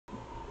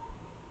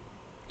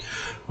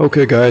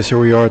Okay guys, here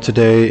we are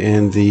today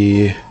in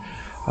the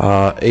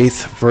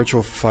 8th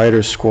Virtual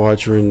Fighter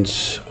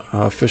Squadron's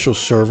official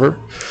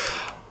server.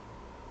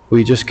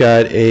 We just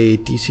got a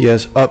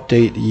DCS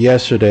update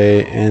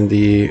yesterday, and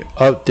the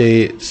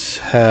updates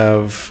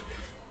have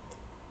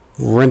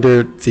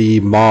rendered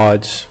the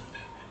mods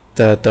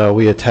that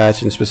we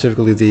attach, and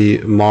specifically the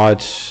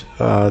mods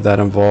that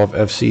involve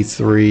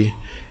FC3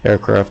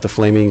 aircraft, the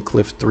Flaming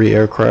Cliff 3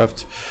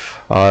 aircraft.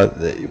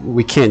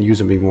 We can't use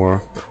them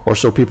anymore, or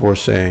so people are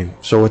saying.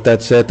 So with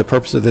that said, the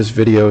purpose of this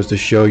video is to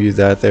show you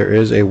that there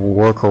is a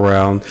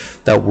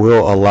workaround that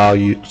will allow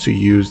you to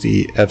use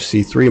the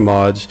FC3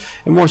 mods,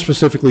 and more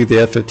specifically the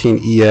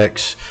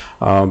F-15EX.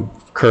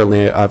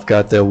 Currently I've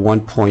got the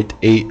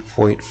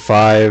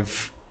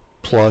 1.8.5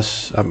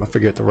 plus, I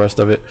forget the rest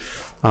of it,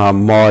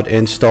 mod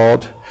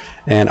installed,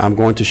 and I'm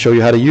going to show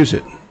you how to use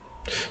it.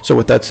 So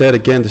with that said,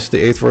 again, this is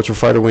the 8th Virtual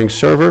Fighter Wing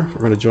server. We're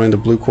going to join the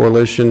Blue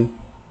Coalition.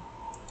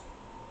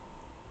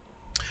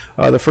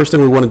 The first thing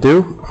we want to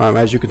do,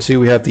 as you can see,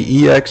 we have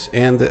the EX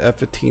and the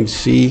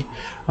F-15C.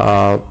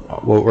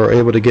 We're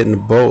able to get into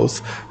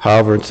both.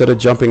 However, instead of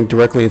jumping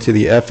directly into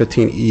the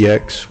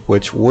F-15EX,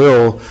 which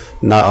will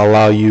not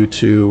allow you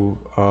to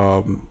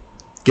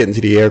get into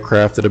the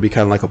aircraft, it'll be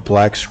kind of like a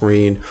black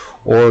screen,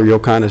 or you'll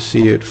kind of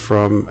see it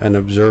from an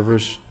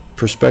observer's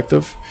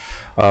perspective.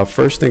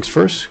 First things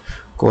first,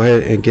 go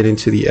ahead and get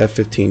into the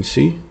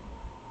F-15C.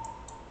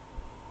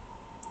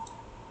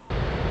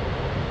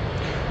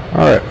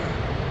 Alright.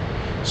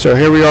 So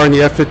here we are in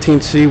the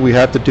F-15C. We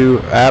have to do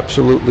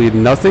absolutely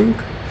nothing.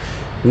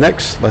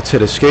 Next, let's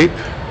hit escape.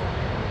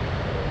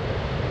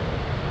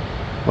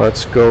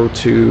 Let's go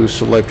to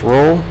select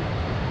role.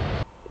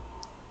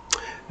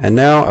 And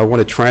now I want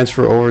to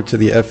transfer over to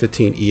the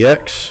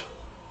F-15EX.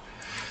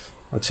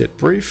 Let's hit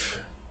brief.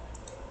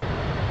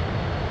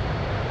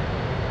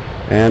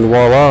 And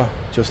voila,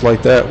 just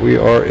like that, we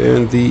are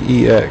in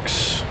the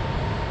EX.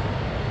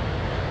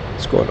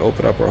 Let's go and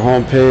open up our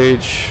home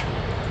page.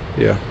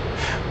 Yeah.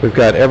 We've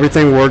got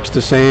everything works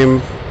the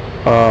same.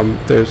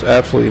 There's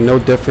absolutely no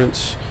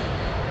differences,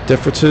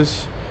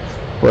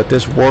 but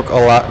this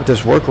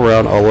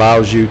workaround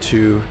allows you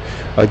to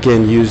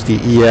again use the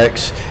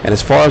EX. And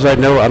as far as I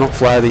know, I don't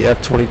fly the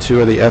F-22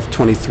 or the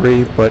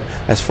F-23, but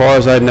as far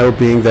as I know,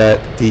 being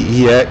that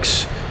the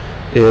EX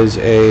is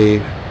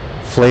a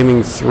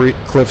Flaming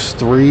Cliffs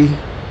 3,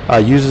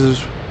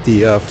 uses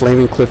the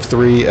Flaming Cliff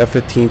 3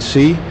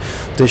 F-15C,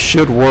 this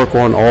should work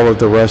on all of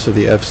the rest of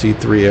the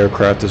FC3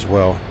 aircraft as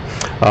well.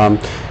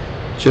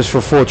 Just for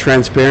full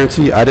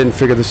transparency, I didn't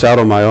figure this out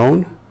on my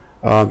own.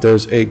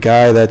 There's a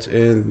guy that's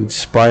in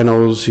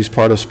Spino's, he's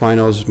part of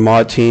Spino's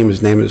mod team,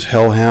 his name is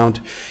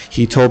Hellhound.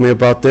 He told me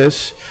about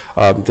this.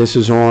 This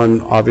is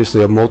on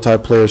obviously a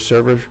multiplayer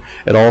server.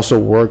 It also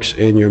works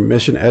in your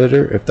mission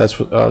editor. If that's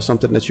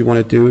something that you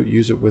want to do,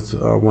 use it with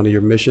one of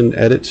your mission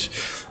edits.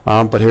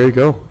 But here you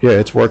go. Yeah,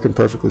 it's working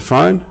perfectly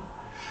fine.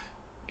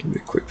 Give me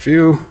a quick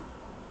view.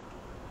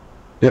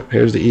 Yep,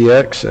 here's the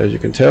EX, as you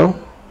can tell.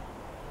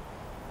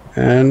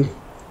 And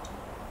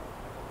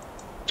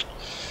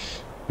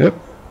yep,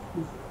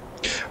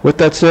 with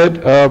that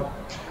said,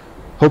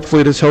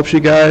 hopefully this helps you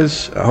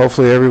guys.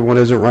 Hopefully everyone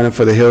isn't running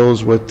for the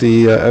hills with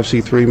the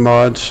FC3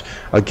 mods.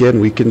 Again,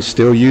 we can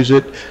still use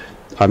it.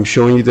 I'm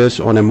showing you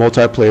this on a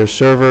multiplayer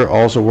server,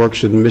 also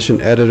works in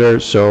mission editor,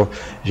 so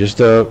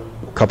just a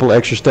couple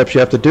extra steps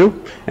you have to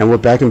do, and we're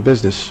back in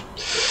business.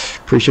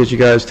 Appreciate you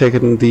guys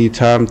taking the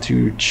time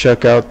to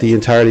check out the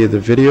entirety of the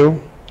video.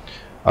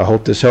 I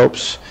hope this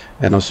helps,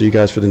 and I'll see you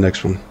guys for the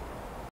next one.